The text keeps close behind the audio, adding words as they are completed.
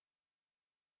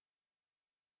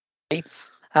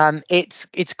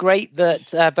It's great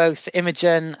that both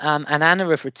Imogen and Anna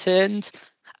have returned.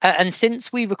 And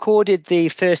since we recorded the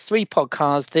first 3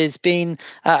 podcasts, there's been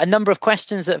a number of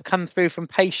questions that have come through from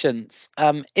patients,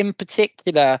 in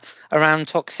particular around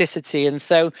toxicity. And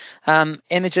so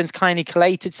Imogen's kindly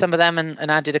collated some of them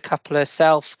and added a couple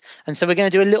herself. And so we're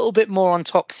going to do a little bit more on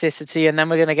toxicity, and then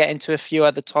we're going to get into a few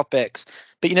other topics.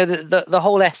 But, the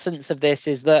whole essence of this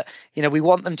is that, we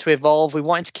want them to evolve. We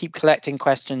want to keep collecting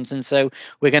questions. And so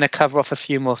we're going to cover off a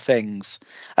few more things.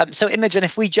 So Imogen,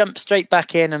 if we jump straight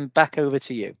back in and back over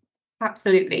to you.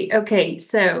 Absolutely. Okay.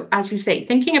 So as you say,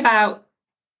 thinking about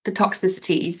the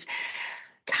toxicities,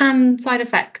 can side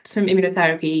effects from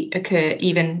immunotherapy occur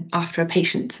even after a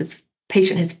patient has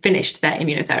finished their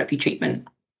immunotherapy treatment?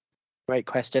 Great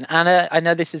question. Anna, I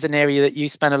know this is an area that you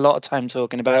spend a lot of time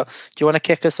talking about. Do you want to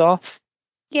kick us off?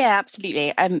 Yeah,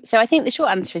 absolutely. So I think the short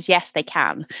answer is yes, they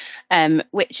can,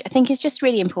 which I think is just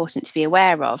really important to be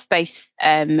aware of, both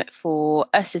for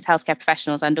us as healthcare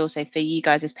professionals and also for you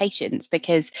guys as patients,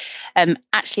 because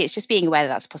actually it's just being aware that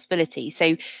that's a possibility.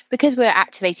 So because we're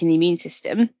activating the immune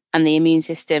system and the immune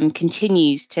system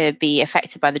continues to be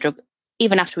affected by the drug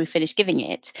even after we finish giving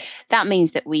it, that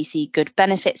means that we see good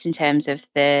benefits in terms of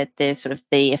the sort of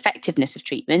the effectiveness of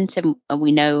treatment. And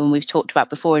we know, and we've talked about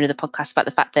before in other podcasts, about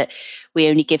the fact that we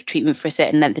only give treatment for a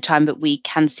certain length of time, but we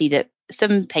can see that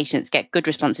some patients get good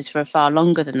responses for far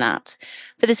longer than that.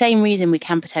 For the same reason, we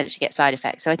can potentially get side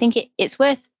effects. So I think it's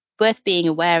worth being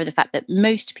aware of the fact that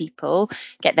most people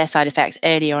get their side effects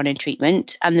earlier on in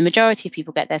treatment, and the majority of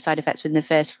people get their side effects within the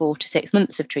first 4 to 6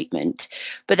 months of treatment.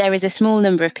 But there is a small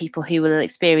number of people who will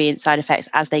experience side effects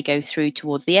as they go through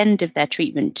towards the end of their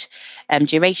treatment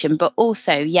duration. But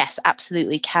also, yes,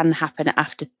 absolutely can happen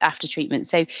after treatment.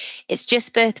 So it's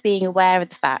just worth being aware of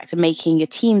the fact and making your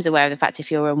teams aware of the fact, if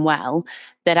you're unwell,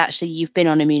 that actually you've been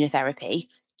on immunotherapy.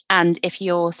 And if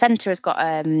your centre has got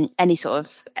any sort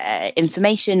of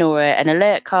information or an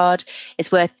alert card,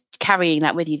 it's worth carrying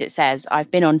that with you that says,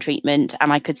 I've been on treatment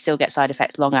and I could still get side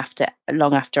effects long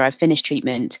after I've finished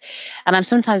treatment. And I'm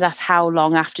sometimes asked how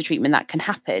long after treatment that can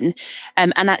happen.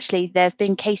 And actually, there have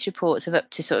been case reports of up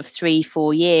to sort of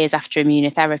 3-4 years after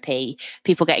immunotherapy,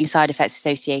 people getting side effects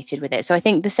associated with it. So I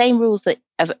think the same rules that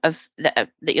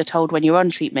you're told when you're on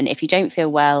treatment, if you don't feel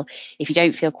well, if you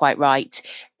don't feel quite right,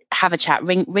 have a chat,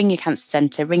 ring your cancer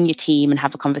centre, ring your team and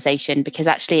have a conversation, because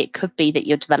actually it could be that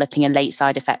you're developing a late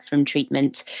side effect from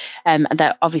treatment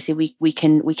that obviously we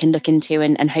can look into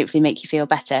and hopefully make you feel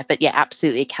better. But yeah,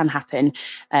 absolutely, it can happen.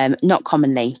 Not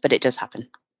commonly, but it does happen.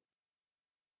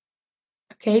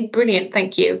 Okay, brilliant.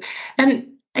 Thank you. I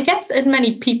guess as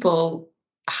many people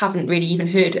haven't really even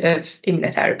heard of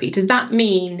immunotherapy, does that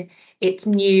mean it's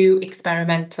new,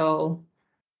 experimental,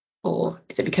 or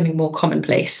is it becoming more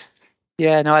commonplace?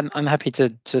 Yeah, no, I'm happy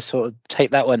to sort of take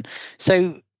that one.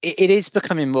 So it is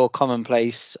becoming more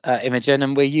commonplace, Imogen,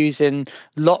 and we're using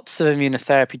lots of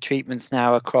immunotherapy treatments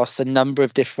now across a number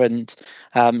of different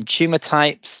tumor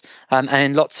types and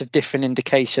in lots of different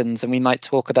indications. And we might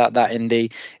talk about that in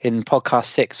podcast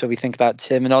 6, where we think about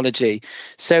terminology.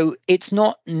 So it's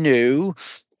not new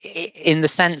in the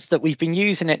sense that we've been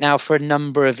using it now for a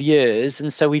number of years.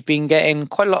 And so we've been getting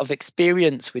quite a lot of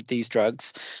experience with these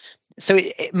drugs. So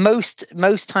most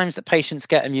times that patients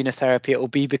get immunotherapy, it will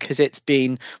be because it's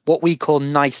been what we call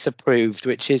NICE approved,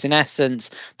 which is in essence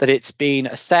that it's been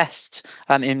assessed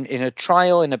in a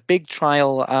trial, in a big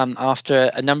trial,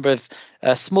 after a number of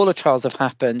smaller trials have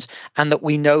happened, and that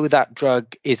we know that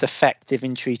drug is effective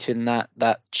in treating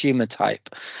that tumor type.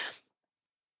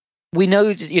 We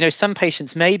know, some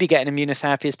patients may be getting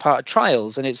immunotherapy as part of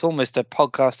trials, and it's almost a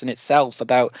podcast in itself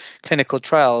about clinical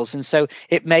trials. And so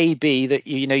it may be that,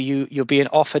 you're being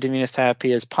offered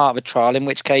immunotherapy as part of a trial, in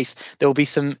which case there will be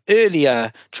some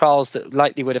earlier trials that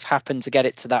likely would have happened to get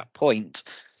it to that point.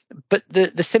 But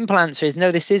the simple answer is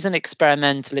no, this isn't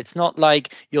experimental. It's not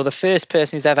like you're the first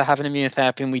person who's ever had an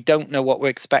immunotherapy and we don't know what we're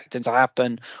expecting to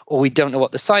happen, or we don't know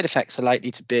what the side effects are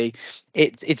likely to be.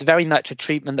 It's very much a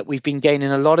treatment that we've been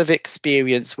gaining a lot of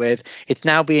experience with. It's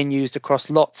now being used across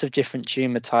lots of different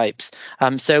tumor types.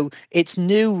 So it's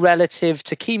new relative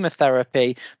to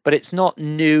chemotherapy, but it's not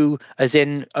new as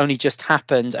in only just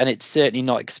happened, and it's certainly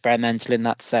not experimental in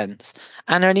that sense.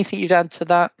 Anna, anything you'd add to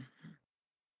that?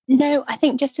 No, I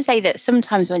think just to say that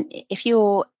sometimes if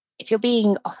you're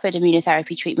being offered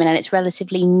immunotherapy treatment and it's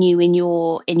relatively new in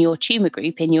your tumor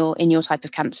group, in your type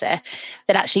of cancer,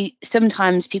 that actually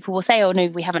sometimes people will say, oh no,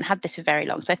 we haven't had this for very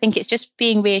long. So I think it's just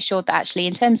being reassured that actually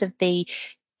in terms of the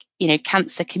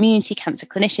cancer community, cancer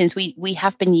clinicians, we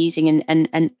have been using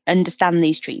and understand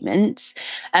these treatments.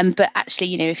 But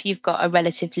actually, if you've got a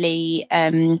relatively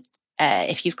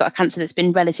if you've got a cancer that's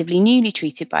been relatively newly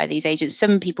treated by these agents,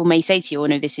 some people may say to you, oh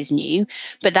no, this is new,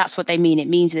 but that's what they mean. It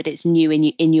means that it's new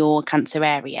in your cancer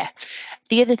area.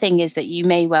 The other thing is that you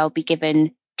may well be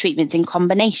given treatments in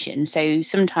combination. So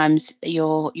sometimes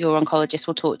your oncologist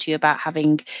will talk to you about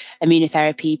having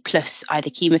immunotherapy plus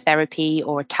either chemotherapy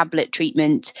or a tablet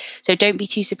treatment. So don't be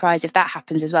too surprised if that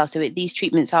happens as well. So these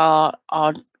treatments are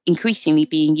increasingly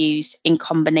being used in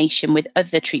combination with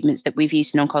other treatments that we've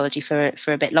used in oncology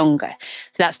for a bit longer.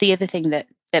 So that's the other thing that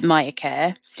might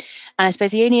occur. And I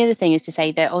suppose the only other thing is to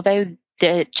say that although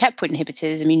the checkpoint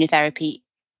inhibitors, immunotherapy,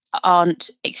 aren't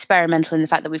experimental in the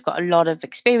fact that we've got a lot of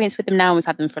experience with them now, and we've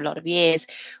had them for a lot of years,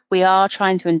 we are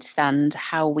trying to understand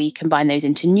how we combine those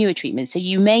into newer treatments. So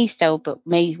you may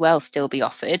well still be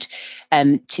offered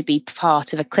to be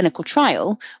part of a clinical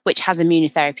trial which has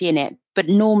immunotherapy in it, but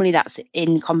normally that's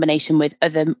in combination with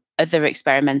other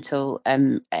experimental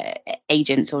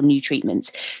agents or new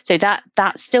treatments. So that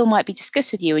still might be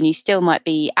discussed with you, and you still might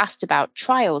be asked about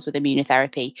trials with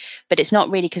immunotherapy, but it's not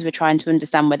really because we're trying to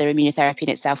understand whether immunotherapy in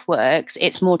itself works.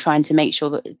 It's more trying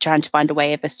to find a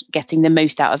way of us getting the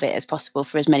most out of it as possible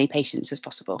for as many patients as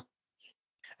possible.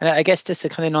 And I guess just to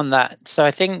come in on that, so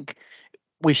I think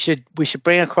we should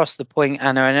bring across the point,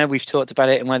 Anna. I know we've talked about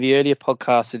it in one of the earlier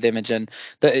podcasts with Imogen,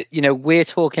 that we're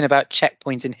talking about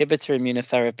checkpoint inhibitor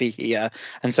immunotherapy here,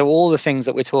 and so all the things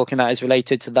that we're talking about is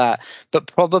related to that. But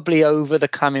probably over the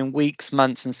coming weeks,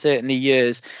 months, and certainly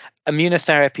years,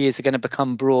 immunotherapy is going to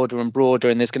become broader and broader,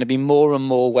 and there's going to be more and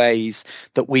more ways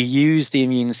that we use the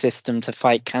immune system to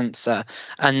fight cancer.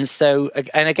 And so,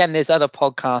 and again, there's other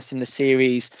podcasts in the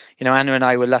series. Anna and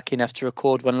I were lucky enough to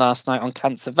record one last night on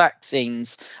cancer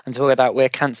vaccines and talk about where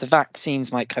cancer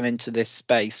vaccines might come into this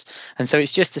space. And so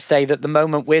it's just to say that the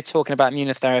moment we're talking about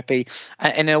immunotherapy,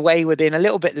 in a way we're being a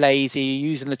little bit lazy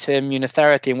using the term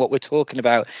immunotherapy, and what we're talking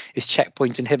about is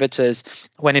checkpoint inhibitors,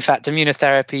 when in fact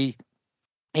immunotherapy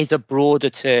is a broader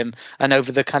term. And over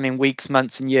the coming weeks,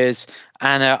 months and years,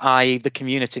 Anna, the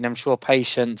community, and I'm sure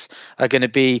patients are going to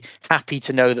be happy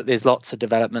to know that there's lots of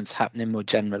developments happening more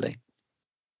generally.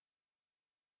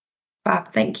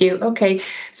 Fab, thank you. Okay,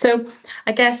 so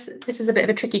I guess this is a bit of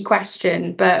a tricky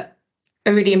question, but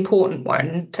a really important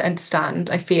one to understand,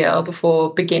 I feel,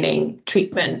 before beginning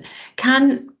treatment.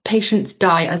 Can patients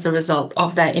die as a result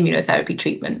of their immunotherapy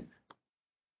treatment?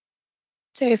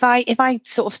 So if I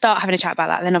sort of start having a chat about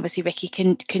that, then obviously Ricky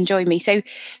can join me. So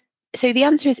the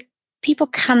answer is people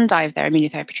can die of their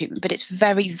immunotherapy treatment, but it's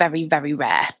very, very, very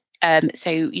rare.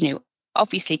 So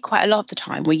obviously quite a lot of the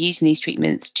time we're using these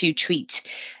treatments to treat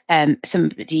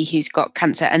somebody who's got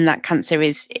cancer, and that cancer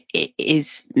is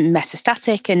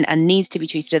metastatic and needs to be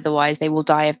treated, otherwise they will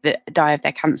die of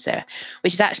their cancer,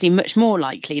 which is actually much more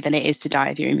likely than it is to die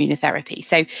of your immunotherapy.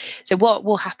 So what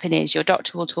will happen is your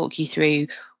doctor will talk you through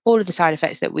all of the side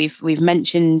effects that we've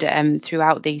mentioned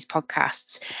throughout these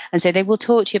podcasts, and so they will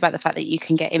talk to you about the fact that you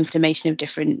can get inflammation of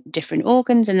different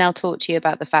organs, and they'll talk to you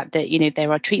about the fact that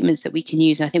there are treatments that we can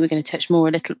use, and I think we're going to touch a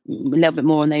little bit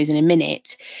more on those in a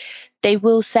minute. They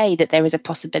will say that there is a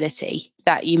possibility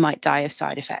that you might die of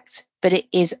side effects, but it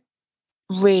is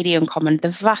really uncommon. The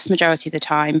vast majority of the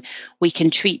time we can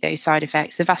treat those side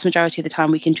effects. The vast majority of the time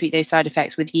we can treat those side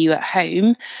effects with you at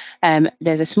home.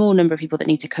 There's a small number of people that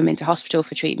need to come into hospital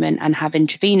for treatment and have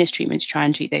intravenous treatment to try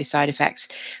and treat those side effects.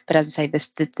 But as I say,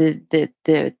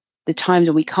 the times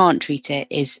when we can't treat it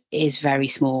is very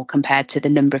small compared to the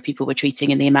number of people we're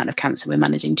treating and the amount of cancer we're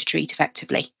managing to treat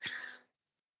effectively.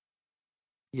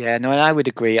 Yeah, no, and I would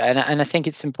agree. And I think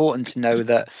it's important to know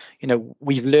that,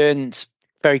 we've learned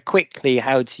very quickly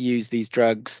how to use these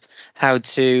drugs, how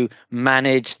to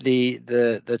manage the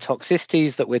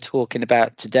toxicities that we're talking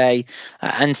about today.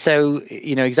 And so,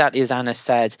 exactly as Anna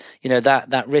said,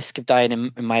 that risk of dying,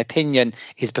 in my opinion,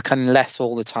 is becoming less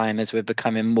all the time as we're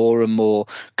becoming more and more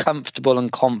comfortable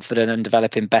and confident and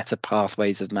developing better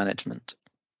pathways of management.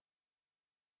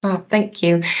 Oh, thank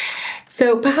you.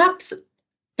 So perhaps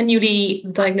a newly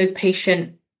diagnosed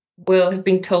patient will have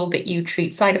been told that you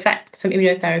treat side effects from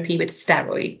immunotherapy with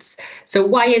steroids. So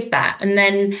why is that? And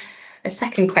then a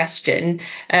second question,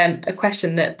 a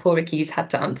question that poor Ricky's had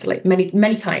to answer like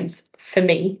many times for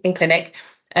me in clinic.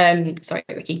 Sorry,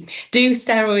 Ricky. Do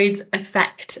steroids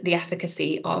affect the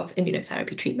efficacy of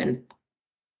immunotherapy treatment?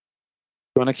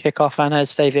 You want to kick off, Anna?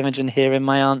 Save Imogen hearing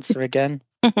my answer again.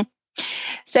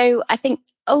 So I think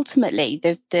ultimately,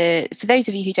 for those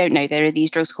of you who don't know, there are these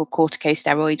drugs called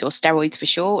corticosteroids, or steroids for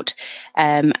short,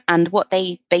 and what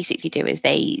they basically do is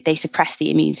they suppress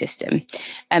the immune system.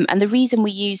 And the reason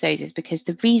we use those is because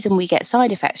the reason we get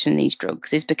side effects from these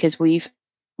drugs is because we've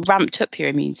ramped up your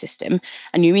immune system,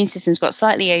 and your immune system's got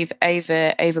slightly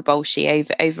over bolshy,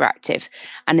 overactive,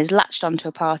 and has latched onto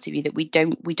a part of you that we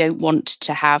don't want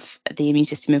to have the immune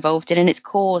system involved in, and it's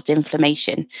caused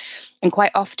inflammation. And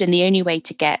quite often the only way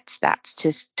to get that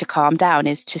to calm down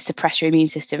is to suppress your immune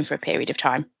system for a period of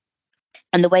time.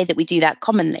 And the way that we do that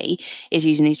commonly is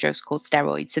using these drugs called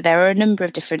steroids. So there are a number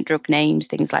of different drug names,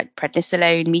 things like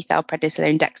prednisolone,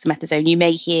 methylprednisolone, dexamethasone. You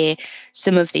may hear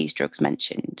some of these drugs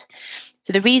mentioned.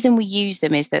 So the reason we use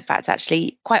them is the fact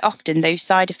actually quite often those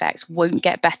side effects won't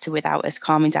get better without us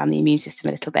calming down the immune system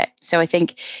a little bit. So I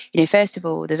think, first of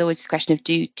all, there's always this question of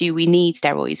do we need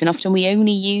steroids? And often we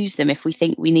only use them if we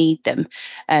think we need them.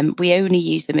 We only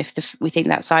use them if we think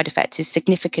that side effect is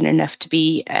significant enough to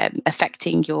be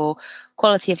affecting your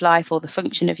quality of life or the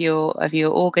function of your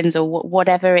organs, or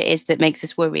whatever it is that makes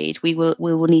us worried. We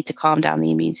will need to calm down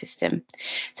the immune system.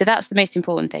 So that's the most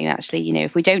important thing, actually.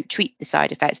 If we don't treat the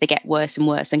side effects, they get worse and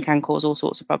worse and can cause all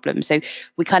sorts of problems. So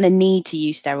we kind of need to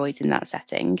use steroids in that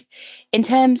setting. In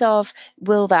terms of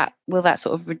will that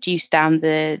sort of reduce down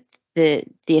the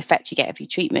effect you get of your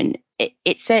treatment,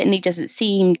 it certainly doesn't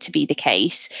seem to be the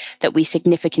case that we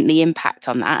significantly impact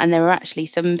on that. And there are actually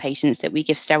some patients that we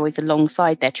give steroids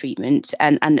alongside their treatment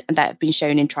and that have been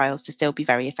shown in trials to still be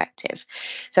very effective.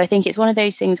 So I think it's one of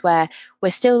those things where we're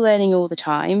still learning all the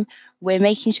time. We're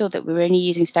making sure that we're only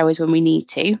using steroids when we need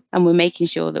to, and we're making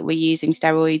sure that we're using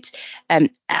steroids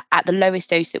at the lowest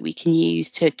dose that we can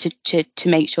use to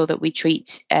make sure that we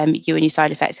treat you and your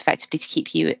side effects effectively to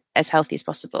keep you as healthy as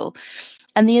possible.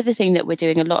 And the other thing that we're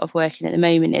doing a lot of work in at the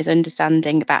moment is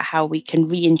understanding about how we can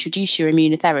reintroduce your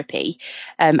immunotherapy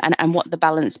and what the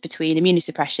balance between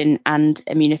immunosuppression and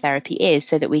immunotherapy is,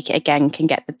 so that we again can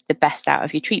get the best out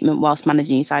of your treatment whilst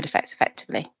managing your side effects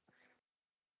effectively.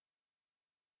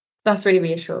 That's really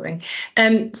reassuring.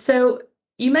 So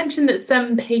you mentioned that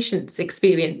some patients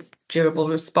experience durable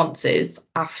responses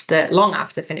long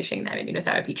after finishing their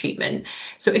immunotherapy treatment.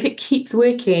 So if it keeps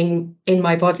working in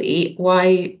my body,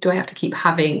 why do I have to keep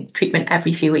having treatment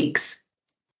every few weeks?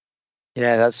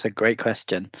 Yeah, that's a great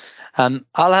question.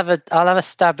 I'll have a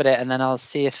stab at it, and then I'll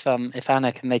see if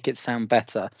Anna can make it sound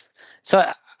better.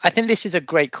 So I think this is a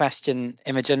great question,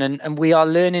 Imogen, and we are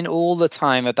learning all the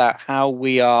time about how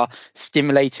we are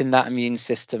stimulating that immune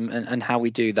system and how we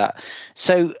do that.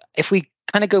 So if we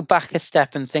kind of go back a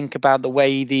step and think about the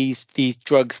way these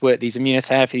drugs work, these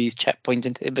immunotherapy, these checkpoint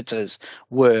inhibitors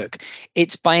work,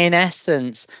 it's by, in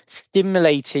essence,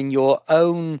 stimulating your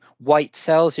own white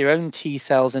cells, your own T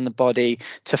cells in the body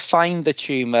to find the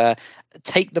tumor,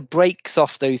 take the brakes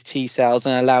off those T cells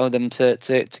and allow them to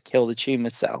kill the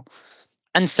tumor cell.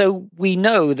 And so we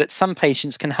know that some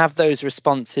patients can have those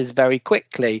responses very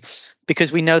quickly,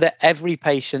 because we know that every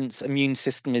patient's immune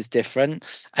system is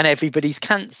different, and everybody's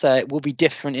cancer will be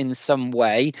different in some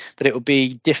way, that it will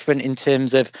be different in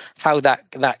terms of how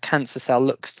that cancer cell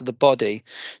looks to the body.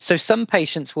 So some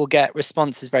patients will get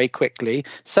responses very quickly.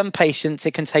 Some patients,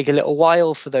 it can take a little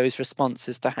while for those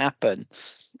responses to happen.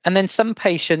 And then some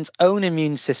patients' own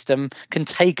immune system can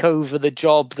take over the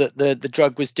job that the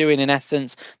drug was doing. In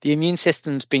essence, the immune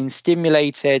system's been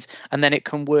stimulated, and then it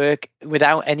can work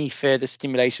without any further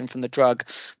stimulation from the drug.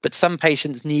 But some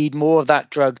patients need more of that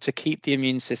drug to keep the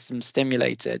immune system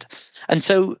stimulated. And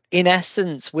so, in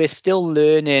essence, we're still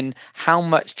learning how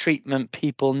much treatment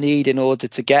people need in order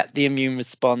to get the immune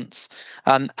response.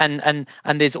 And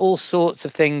there's all sorts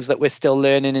of things that we're still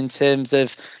learning in terms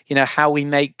of, how we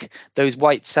make those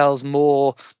white cells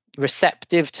more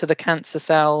receptive to the cancer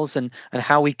cells, and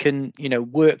how we can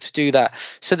work to do that.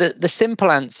 So the simple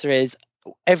answer is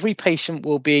every patient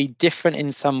will be different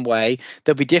in some way.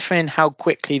 They'll be different in how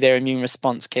quickly their immune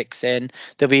response kicks in.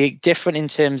 They'll be different in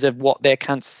terms of what their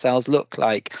cancer cells look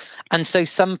like. And so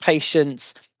some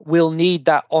patients will need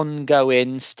that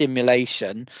ongoing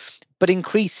stimulation. But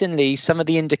increasingly, some of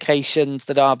the indications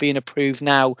that are being approved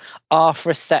now are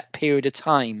for a set period of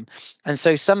time. And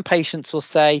so some patients will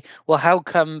say, well, how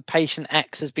come patient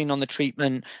X has been on the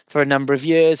treatment for a number of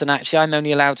years, and actually I'm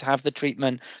only allowed to have the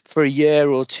treatment for a year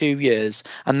or 2 years?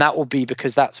 And that will be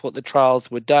because that's what the trials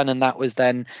were done, and that was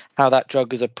then how that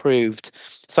drug is approved.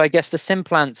 So I guess the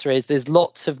simple answer is there's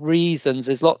lots of reasons,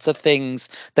 there's lots of things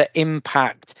that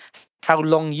impact how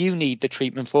long you need the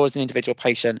treatment for as an individual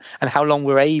patient, and how long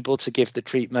we're able to give the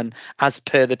treatment as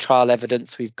per the trial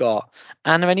evidence we've got.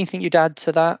 Anna, anything you'd add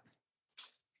to that?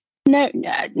 No,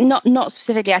 not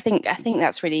specifically. I think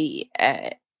that's really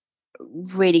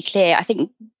really clear. I think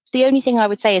the only thing I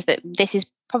would say is that this is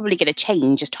probably going to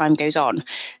change as time goes on.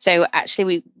 So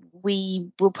actually, we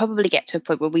will probably get to a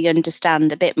point where we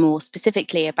understand a bit more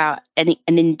specifically about an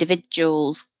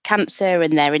individual's cancer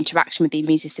and their interaction with the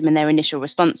immune system and their initial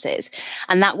responses.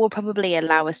 And that will probably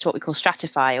allow us to what we call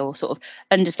stratify, or sort of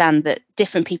understand that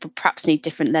different people perhaps need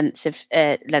different lengths of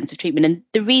treatment. And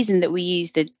the reason that we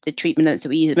use the treatment lengths that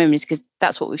we use at the moment is because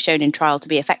that's what we've shown in trial to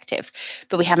be effective,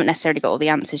 but we haven't necessarily got all the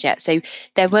answers yet. So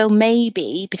there will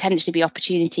maybe potentially be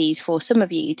opportunities for some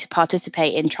of you to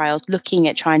participate in trials looking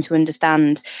at trying to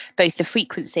understand both the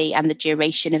frequency and the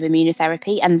duration of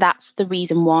immunotherapy. And that's the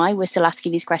reason why we're still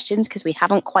asking these questions, because we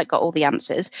haven't quite got all the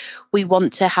answers. We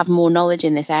want to have more knowledge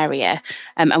in this area,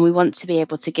 and we want to be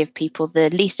able to give people the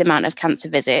least amount of cancer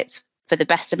visits for the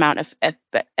best amount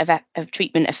of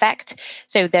treatment effect.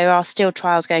 So there are still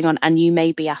trials going on, and you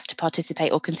may be asked to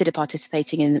participate or consider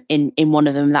participating in one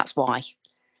of them. That's why.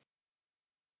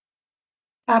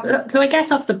 So I guess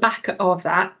off the back of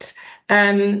that,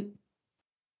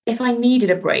 if I needed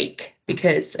a break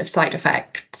because of side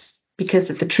effects, because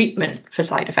of the treatment for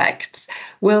side effects,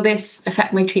 will this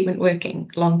affect my treatment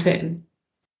working long term?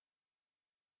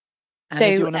 Anna,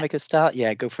 do you want to make a start?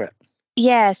 Yeah, go for it.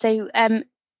 Yeah,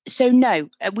 so no,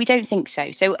 we don't think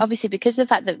so. So obviously, because of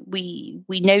the fact that we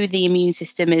know the immune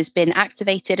system has been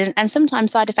activated, and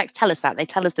sometimes side effects tell us that. They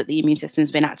tell us that the immune system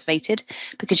has been activated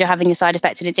because you're having a side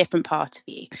effect in a different part of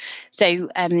you. So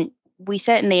we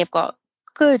certainly have got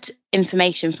good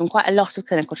information from quite a lot of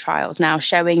clinical trials now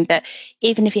showing that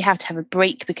even if you have to have a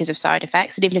break because of side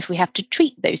effects, and even if we have to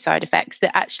treat those side effects,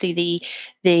 that actually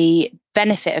the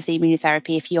benefit of the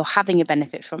immunotherapy, if you're having a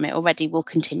benefit from it already, will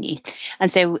continue.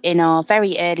 And so in our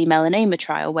very early melanoma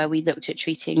trial, where we looked at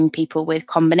treating people with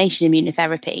combination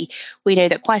immunotherapy, we know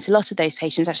that quite a lot of those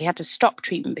patients actually had to stop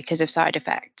treatment because of side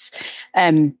effects.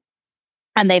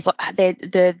 And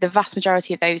the vast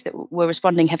majority of those that were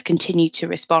responding have continued to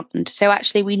respond. So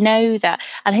actually we know that,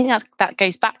 and I think that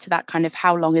goes back to that kind of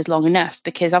how long is long enough,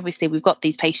 because obviously we've got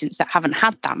these patients that haven't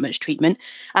had that much treatment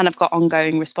and have got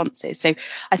ongoing responses. So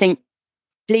I think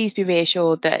please be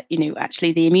reassured that,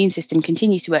 actually the immune system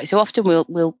continues to work. So often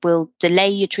we'll delay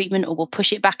your treatment, or we'll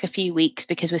push it back a few weeks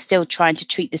because we're still trying to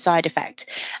treat the side effect.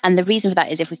 And the reason for that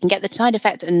is if we can get the side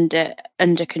effect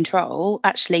under control,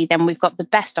 actually then we've got the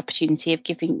best opportunity of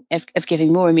giving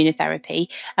more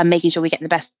immunotherapy and making sure we get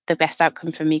the best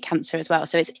outcome from your cancer as well.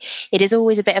 So it is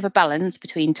always a bit of a balance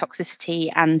between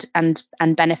toxicity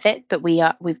and benefit, but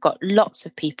we've got lots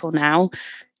of people now,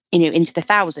 into the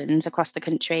thousands across the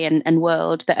country and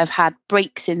world, that have had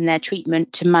breaks in their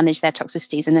treatment to manage their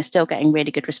toxicities, and they're still getting really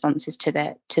good responses to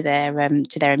their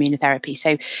immunotherapy.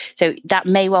 So that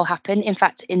may well happen. In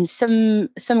fact, in some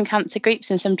cancer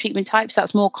groups and some treatment types,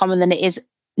 that's more common than it is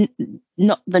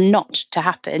not to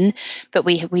happen. But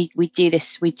we do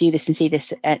this and see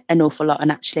this an awful lot,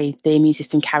 and actually the immune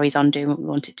system carries on doing what we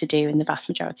want it to do in the vast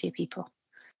majority of people.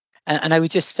 And I would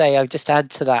just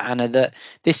add to that, Anna, that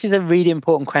this is a really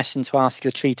important question to ask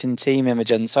your treating team,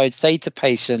 Imogen. So I'd say to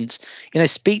patients,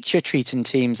 speak to your treating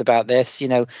teams about this,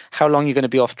 how long you're going to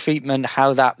be off treatment,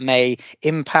 how that may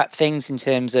impact things in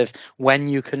terms of when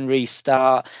you can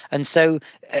restart. And so,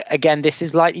 again, this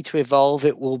is likely to evolve.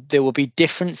 There will be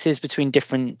differences between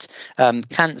different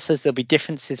cancers. There'll be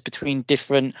differences between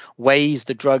different ways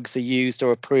the drugs are used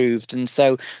or approved. And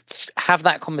so have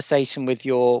that conversation with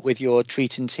your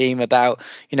treating team about,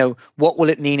 what will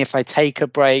it mean if I take a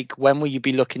break? When will you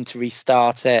be looking to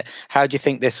restart it? How do you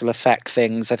think this will affect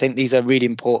things? I think these are really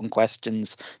important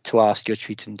questions to ask your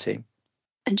treating team.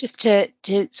 And just to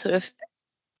sort of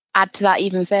add to that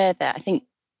even further, I think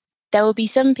there will be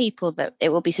some people that it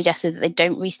will be suggested that they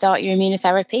don't restart your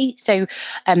immunotherapy. So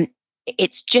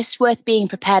it's just worth being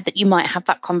prepared that you might have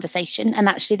that conversation. And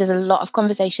actually there's a lot of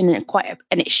conversation, and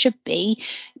it should be,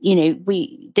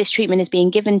 this treatment is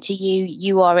being given to you,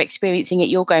 you are experiencing it,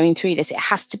 you're going through this. It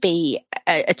has to be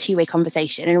a two-way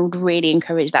conversation, and I would really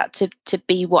encourage that to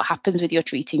be what happens with your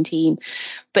treating team.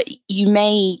 But you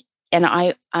may,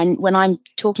 and when I'm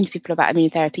talking to people about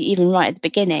immunotherapy, even right at the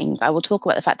beginning, I will talk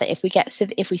about the fact that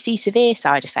if we see severe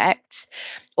side effects,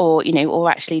 or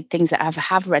actually things that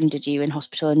have rendered you in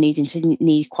hospital and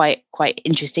need quite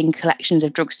interesting collections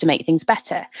of drugs to make things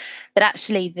better, that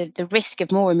actually the risk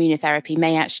of more immunotherapy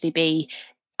may actually be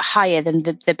higher than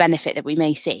the benefit that we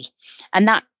may see. And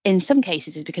that in some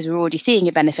cases is because we're already seeing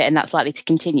a benefit, and that's likely to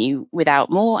continue without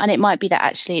more. And it might be that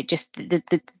actually it just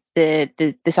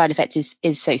the side effect is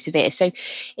so severe. So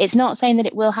it's not saying that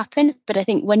it will happen, but I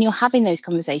think when you're having those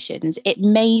conversations, it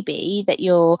may be that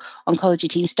your oncology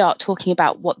team start talking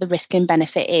about what the risk and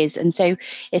benefit is. And so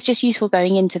it's just useful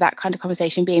going into that kind of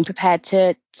conversation, being prepared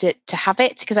to have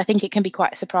it, because I think it can be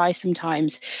quite a surprise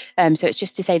sometimes. So it's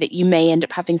just to say that you may end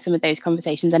up having some of those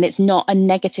conversations, and it's not a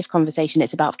negative conversation.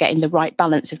 It's about getting the right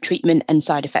balance of treatment and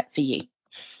side effect for you.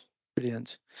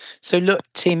 Brilliant. So look,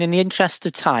 team, in the interest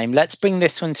of time, let's bring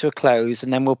this one to a close,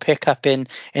 and then we'll pick up in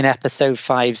episode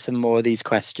 5 some more of these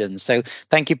questions. So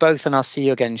thank you both, and I'll see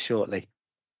you again shortly.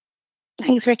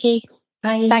 Thanks, Ricky.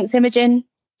 Bye. Thanks, Imogen.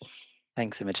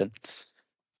 Thanks, Imogen.